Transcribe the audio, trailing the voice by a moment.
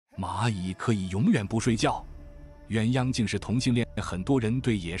蚂蚁可以永远不睡觉。鸳鸯竟是同性恋。很多人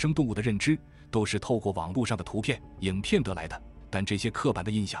对野生动物的认知都是透过网络上的图片、影片得来的，但这些刻板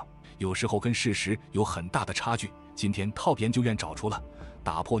的印象有时候跟事实有很大的差距。今天 Top 研究院找出了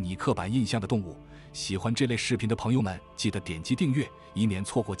打破你刻板印象的动物。喜欢这类视频的朋友们，记得点击订阅，以免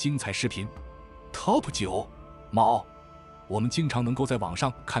错过精彩视频。Top 9，猫。我们经常能够在网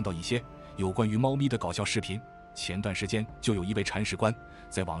上看到一些有关于猫咪的搞笑视频。前段时间就有一位铲屎官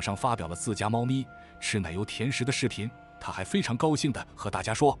在网上发表了自家猫咪吃奶油甜食的视频，他还非常高兴地和大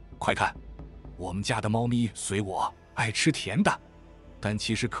家说：“快看，我们家的猫咪随我爱吃甜的。”但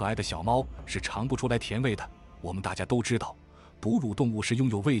其实可爱的小猫是尝不出来甜味的。我们大家都知道，哺乳动物是拥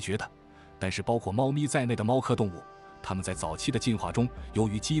有味觉的，但是包括猫咪在内的猫科动物，它们在早期的进化中，由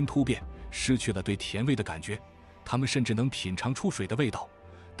于基因突变，失去了对甜味的感觉。它们甚至能品尝出水的味道，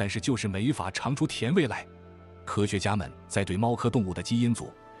但是就是没法尝出甜味来。科学家们在对猫科动物的基因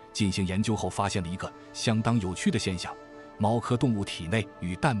组进行研究后，发现了一个相当有趣的现象：猫科动物体内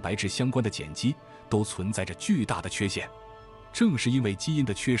与蛋白质相关的碱基都存在着巨大的缺陷。正是因为基因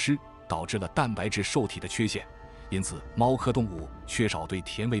的缺失，导致了蛋白质受体的缺陷，因此猫科动物缺少对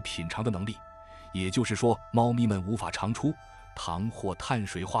甜味品尝的能力。也就是说，猫咪们无法尝出糖或碳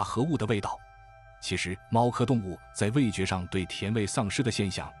水化合物的味道。其实，猫科动物在味觉上对甜味丧失的现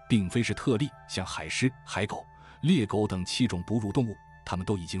象并非是特例，像海狮、海狗、猎狗等7种哺乳动物，它们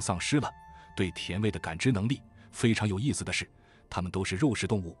都已经丧失了对甜味的感知能力。非常有意思的是，它们都是肉食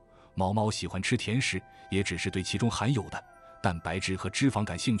动物。猫喜欢吃甜食，也只是对其中含有的蛋白质和脂肪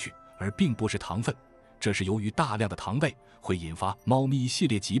感兴趣，而并不是糖分。这是由于大量的糖类会引发猫咪一系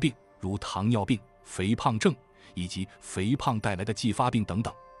列疾病，如糖尿病、肥胖症以及肥胖带来的继发病等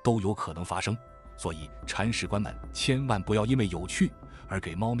等都有可能发生。所以铲屎官们千万不要因为有趣而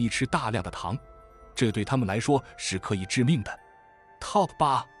给猫咪吃大量的糖，这对它们来说是可以致命的。Top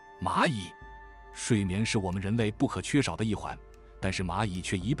 8，蚂蚁。睡眠是我们人类不可缺少的一环，但是蚂蚁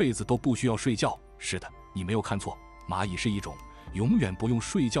却一辈子都不需要睡觉。是的，你没有看错，蚂蚁是一种永远不用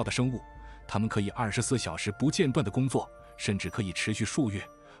睡觉的生物。它们可以24小时不间断的工作，甚至可以持续数月，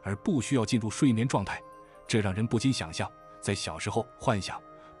而不需要进入睡眠状态。这让人不禁想象，在小时候幻想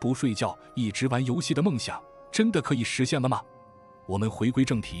不睡觉一直玩游戏的梦想，真的可以实现了吗？我们回归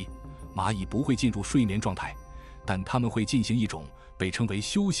正题，蚂蚁不会进入睡眠状态，但它们会进行一种被称为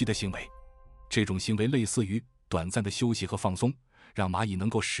休息的行为。这种行为类似于短暂的休息和放松，让蚂蚁能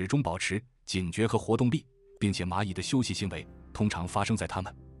够始终保持警觉和活动力，并且蚂蚁的休息行为通常发生在它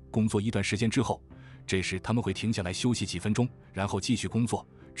们工作一段时间之后，这时它们会停下来休息几分钟，然后继续工作。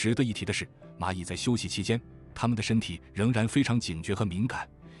值得一提的是，蚂蚁在休息期间，它们的身体仍然非常警觉和敏感，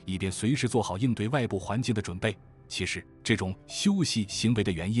以便随时做好应对外部环境的准备。其实，这种休息行为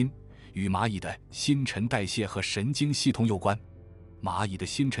的原因与蚂蚁的新陈代谢和神经系统有关。蚂蚁的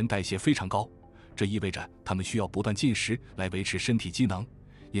新陈代谢非常高，这意味着它们需要不断进食来维持身体机能，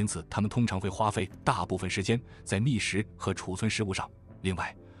因此它们通常会花费大部分时间在觅食和储存食物上。另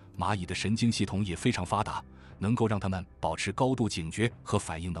外，蚂蚁的神经系统也非常发达，能够让它们保持高度警觉和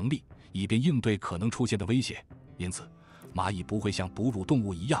反应能力，以便应对可能出现的威胁。因此，蚂蚁不会像哺乳动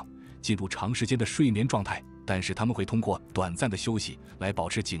物一样进入长时间的睡眠状态，但是它们会通过短暂的休息来保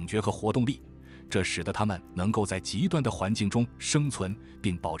持警觉和活动力，这使得它们能够在极端的环境中生存，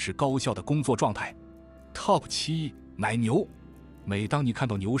并保持高效的工作状态。Top 7，奶牛。每当你看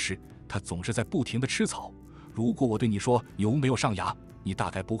到牛时，它总是在不停地吃草。如果我对你说牛没有上牙，你大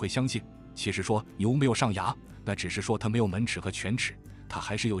概不会相信。其实说牛没有上牙，那只是说它没有门齿和犬齿，它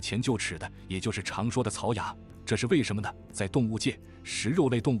还是有前臼齿的，也就是常说的槽牙。这是为什么呢？在动物界，食肉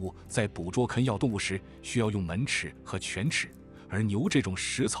类动物在捕捉啃咬动物时需要用门齿和犬齿，而牛这种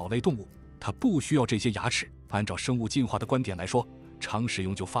食草类动物，它不需要这些牙齿。按照生物进化的观点来说，常使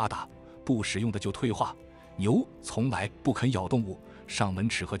用就发达，不使用的就退化。牛从来不啃咬动物，上门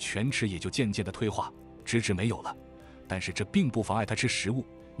齿和犬齿也就渐渐的退化，直至没有了。但是这并不妨碍它吃食物。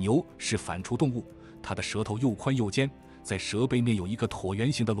牛是反刍动物，它的舌头又宽又尖，在舌背面有一个椭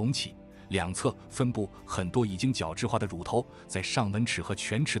圆形的隆起，两侧分布很多已经角质化的乳头，在上门齿和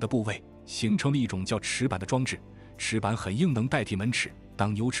犬齿的部位形成了一种叫齿板的装置。齿板很硬，能代替门齿。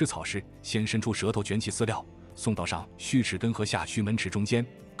当牛吃草时，先伸出舌头卷起饲料，送到上须齿根和下须门齿中间，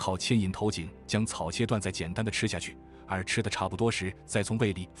靠牵引头颈将草切断，再简单的吃下去。而吃的差不多时，再从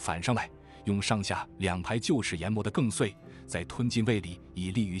胃里反上来，用上下2排臼齿研磨得更碎，再吞进胃里，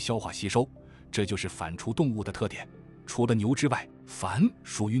以利于消化吸收。这就是反刍动物的特点。除了牛之外，凡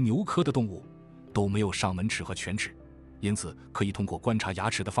属于牛科的动物都没有上门齿和犬齿，因此可以通过观察牙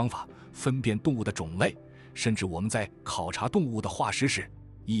齿的方法分辨动物的种类。甚至我们在考察动物的化石时，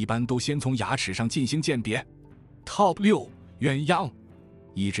一般都先从牙齿上进行鉴别。Top 6，鸳鸯。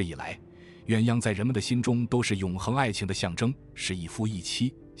一直以来，鸳鸯在人们的心中都是永恒爱情的象征，是一夫一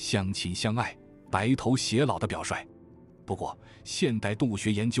妻、相亲相爱、白头偕老的表率。不过，现代动物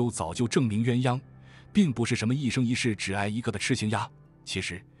学研究早就证明，鸳鸯并不是什么一生一世只爱一个的痴情鸭。其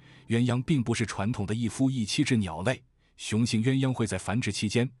实，鸳鸯并不是传统的一夫一妻制鸟类，雄性鸳鸯会在繁殖期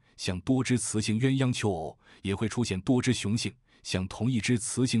间，像多只雌性鸳鸯求偶，也会出现多只雄性像同一只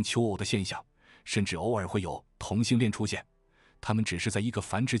雌性求偶的现象，甚至偶尔会有同性恋出现。它们只是在一个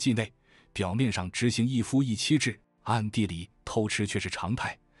繁殖季内，表面上执行一夫一妻制，暗地里偷吃却是常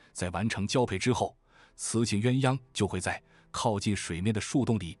态。在完成交配之后，雌性鸳鸯就会在靠近水面的树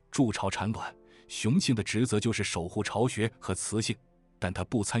洞里筑巢产卵，雄性的职责就是守护巢穴和雌性，但它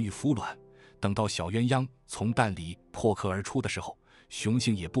不参与孵卵。等到小鸳鸯从蛋里破壳而出的时候，雄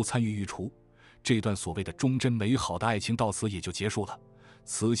性也不参与育雏。这段所谓的忠贞美好的爱情到此也就结束了，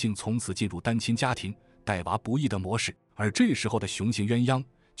雌性从此进入单亲家庭带娃不易的模式，而这时候的雄性鸳鸯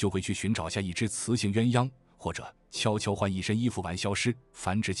就会去寻找下一只雌性鸳鸯，或者悄悄换一身衣服玩消失。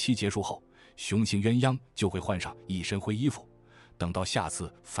繁殖期结束后，雄性鸳鸯就会换上一身灰衣服，等到下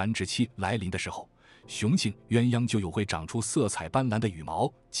次繁殖期来临的时候，雄性鸳鸯就有会长出色彩斑斓的羽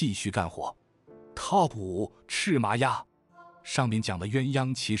毛，继续干活。Top 5赤麻鸭。上面讲的鸳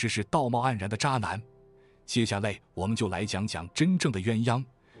鸯其实是道貌岸然的渣男，接下来我们就来讲讲真正的鸳鸯。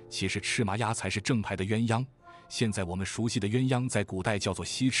其实赤麻鸭才是正牌的鸳鸯。现在我们熟悉的鸳鸯在古代叫做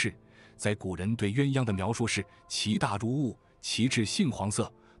西赤，在古人对鸳鸯的描述是其大如雾，其质杏黄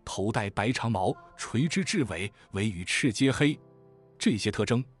色，头戴白长毛，垂之至尾，尾与翅皆黑。这些特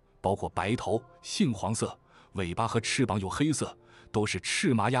征包括白头、杏黄色、尾巴和翅膀有黑色，都是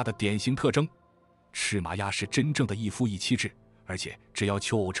赤麻鸭的典型特征。赤麻鸭是真正的一夫一妻制，而且只要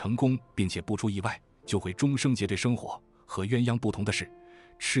求偶成功并且不出意外，就会终生结对生活。和鸳鸯不同的是，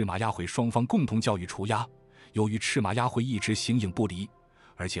赤麻鸭会双方共同教育雏鸭。由于赤麻鸭会一直形影不离，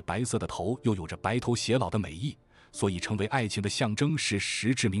而且白色的头又有着白头偕老的美意，所以成为爱情的象征是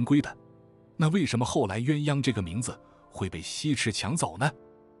实至名归的。那为什么后来鸳鸯这个名字会被西赤抢走呢？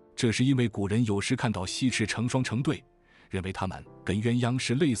这是因为古人有时看到西赤成双成对，认为它们跟鸳鸯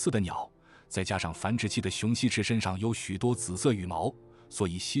是类似的鸟，再加上繁殖期的雄西赤身上有许多紫色羽毛，所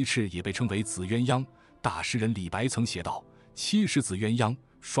以西赤也被称为紫鸳鸯。大诗人李白曾写道：“7十紫鸳鸯，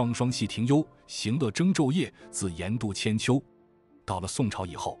双双系庭幽，行乐争昼夜，自盐度千秋。”到了宋朝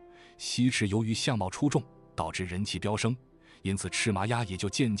以后，西赤由于相貌出众，导致人气飙升，因此赤麻鸭也就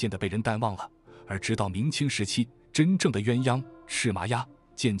渐渐地被人淡忘了。而直到明清时期，真正的鸳鸯赤麻鸭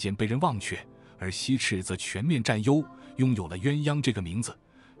渐渐被人忘却，而西赤则全面占优，拥有了鸳鸯这个名字。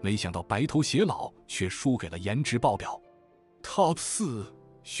没想到白头偕老却输给了颜值爆表。Top 4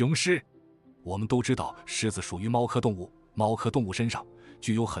雄狮。我们都知道狮子属于猫科动物，猫科动物身上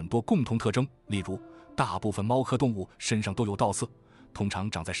具有很多共同特征，例如大部分猫科动物身上都有倒刺，通常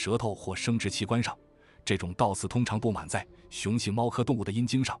长在舌头或生殖器官上。这种倒刺通常布满在雄性猫科动物的阴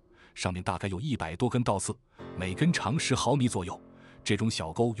茎上，上面大概有100多根倒刺，每根长10毫米左右。这种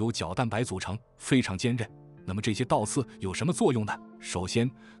小沟由角蛋白组成，非常坚韧。那么这些倒刺有什么作用呢？首先，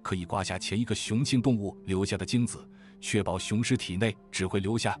可以刮下前一个雄性动物留下的精子，确保雄狮体内只会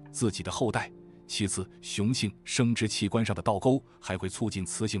留下自己的后代。其次，雄性生殖器官上的倒钩还会促进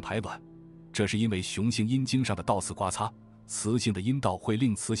雌性排卵，这是因为雄性阴茎上的倒刺刮擦，雌性的阴道会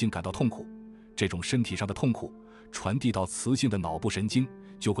令雌性感到痛苦，这种身体上的痛苦传递到雌性的脑部神经，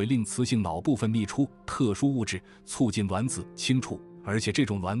就会令雌性脑部分泌出特殊物质，促进卵子清除。而且这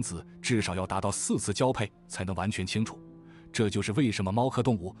种卵子至少要达到4次交配才能完全清除。这就是为什么猫科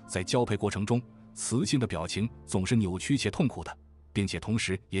动物在交配过程中，雌性的表情总是扭曲且痛苦的，并且同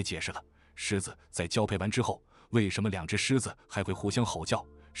时也解释了狮子在交配完之后，为什么2只狮子还会互相吼叫，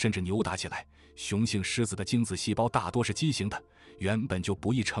甚至扭打起来。雄性狮子的精子细胞大多是畸形的，原本就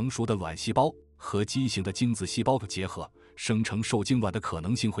不易成熟的卵细胞和畸形的精子细胞的结合，生成受精卵的可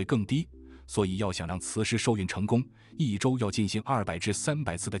能性会更低。所以要想让雌狮受孕成功，1周要进行200至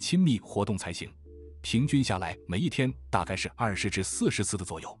300次的亲密活动才行，平均下来每一天大概是20至40次的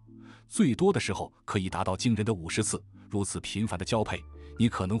左右，最多的时候可以达到惊人的50次。如此频繁的交配，你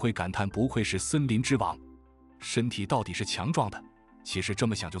可能会感叹不愧是森林之王，身体到底是强壮的。其实这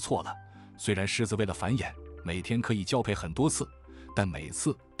么想就错了，虽然狮子为了繁衍每天可以交配很多次，但每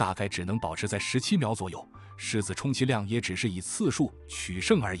次大概只能保持在17秒左右，狮子充其量也只是以次数取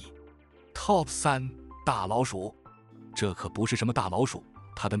胜而已。Top 3大老鼠。这可不是什么大老鼠，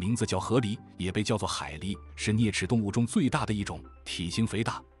它的名字叫河狸，也被叫做海狸，是啮齿动物中最大的一种，体型肥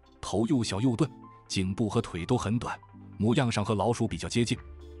大，头又小又钝，颈部和腿都很短，模样上和老鼠比较接近。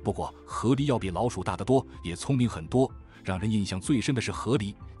不过河狸要比老鼠大得多，也聪明很多。让人印象最深的是河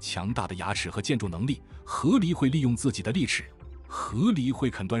狸强大的牙齿和建筑能力。河狸会利用自己的利齿河狸会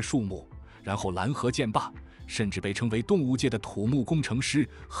啃断树木，然后拦河建坝，甚至被称为动物界的土木工程师。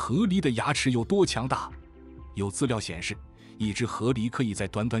河狸的牙齿有多强大？有资料显示，一只河狸可以在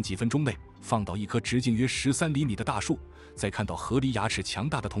短短几分钟内放倒一棵直径约13厘米的大树。在看到河狸牙齿强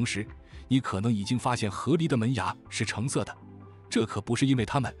大的同时，你可能已经发现河狸的门牙是橙色的，这可不是因为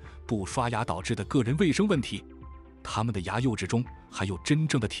它们不刷牙导致的个人卫生问题，它们的牙釉质中含有真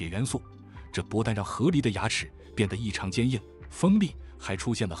正的铁元素，这不但让河狸的牙齿变得异常坚硬锋利，还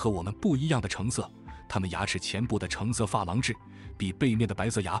出现了和我们不一样的成色。它们牙齿前部的橙色珐琅质比背面的白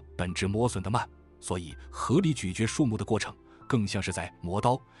色牙本质磨损得慢，所以河狸咀嚼树木的过程更像是在磨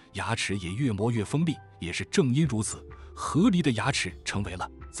刀，牙齿也越磨越锋利。也是正因如此，河狸的牙齿成为了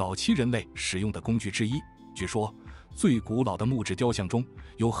早期人类使用的工具之一。据说最古老的木质雕像中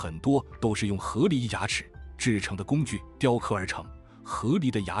有很多都是用河狸牙齿制成的工具雕刻而成。河狸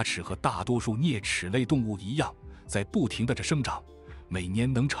的牙齿和大多数啮齿类动物一样，在不停地生长，每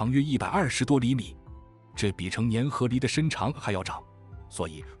年能长约120多厘米，这比成年河狸的身长还要长。所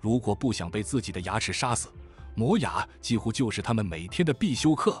以如果不想被自己的牙齿杀死，磨牙几乎就是他们每天的必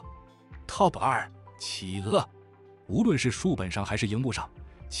修课。Top 2，企鹅。无论是书本上还是荧幕上，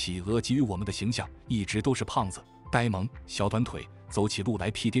企鹅给予我们的形象一直都是胖子、呆萌、小短腿，走起路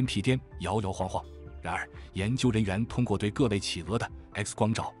来屁颠屁颠、摇摇晃晃。然而，研究人员通过对各类企鹅的 X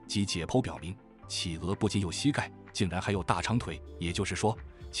光照及解剖表明，企鹅不仅有膝盖，竟然还有大长腿。也就是说，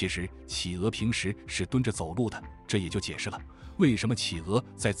其实企鹅平时是蹲着走路的，这也就解释了为什么企鹅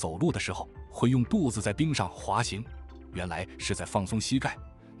在走路的时候会用肚子在冰上滑行，原来是在放松膝盖。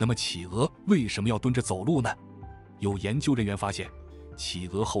那么企鹅为什么要蹲着走路呢？有研究人员发现，企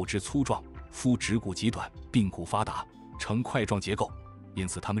鹅后肢粗壮，肤质骨极短，髌骨发达，呈块状结构，因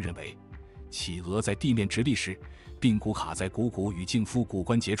此他们认为企鹅在地面直立时，髌骨卡在股骨与胫腹骨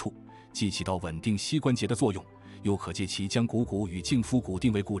关节处，既起到稳定膝关节的作用，又可借其将股骨与胫腹骨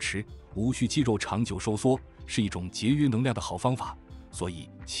定位固持，无需肌肉长久收缩，是一种节约能量的好方法。所以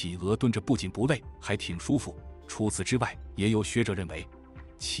企鹅蹲着不仅不累，还挺舒服。除此之外，也有学者认为，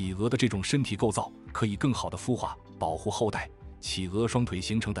企鹅的这种身体构造可以更好地孵化，保护后代。企鹅双腿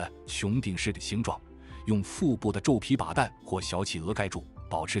形成的穹顶式的形状，用腹部的皱皮靶蛋或小企鹅盖住，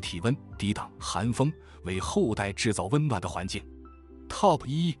保持体温，抵挡寒风，为后代制造温暖的环境。Top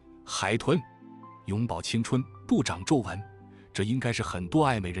 1，海豚。永葆青春，不长皱纹，这应该是很多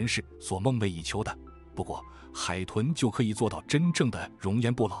爱美人士所梦寐以求的。不过，海豚就可以做到真正的容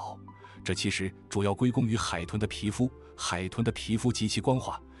颜不老，这其实主要归功于海豚的皮肤。海豚的皮肤极其光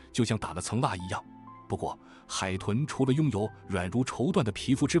滑，就像打了层蜡一样。不过，海豚除了拥有软如绸缎的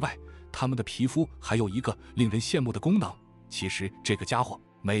皮肤之外，它们的皮肤还有一个令人羡慕的功能。其实这个家伙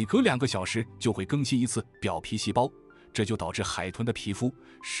每隔2个小时就会更新一次表皮细胞，这就导致海豚的皮肤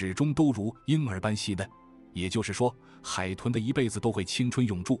始终都如婴儿般细嫩。也就是说，海豚的一辈子都会青春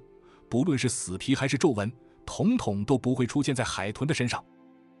永驻，不论是死皮还是皱纹，统统都不会出现在海豚的身上。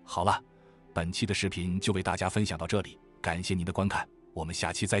好了，本期的视频就为大家分享到这里，感谢您的观看，我们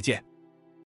下期再见。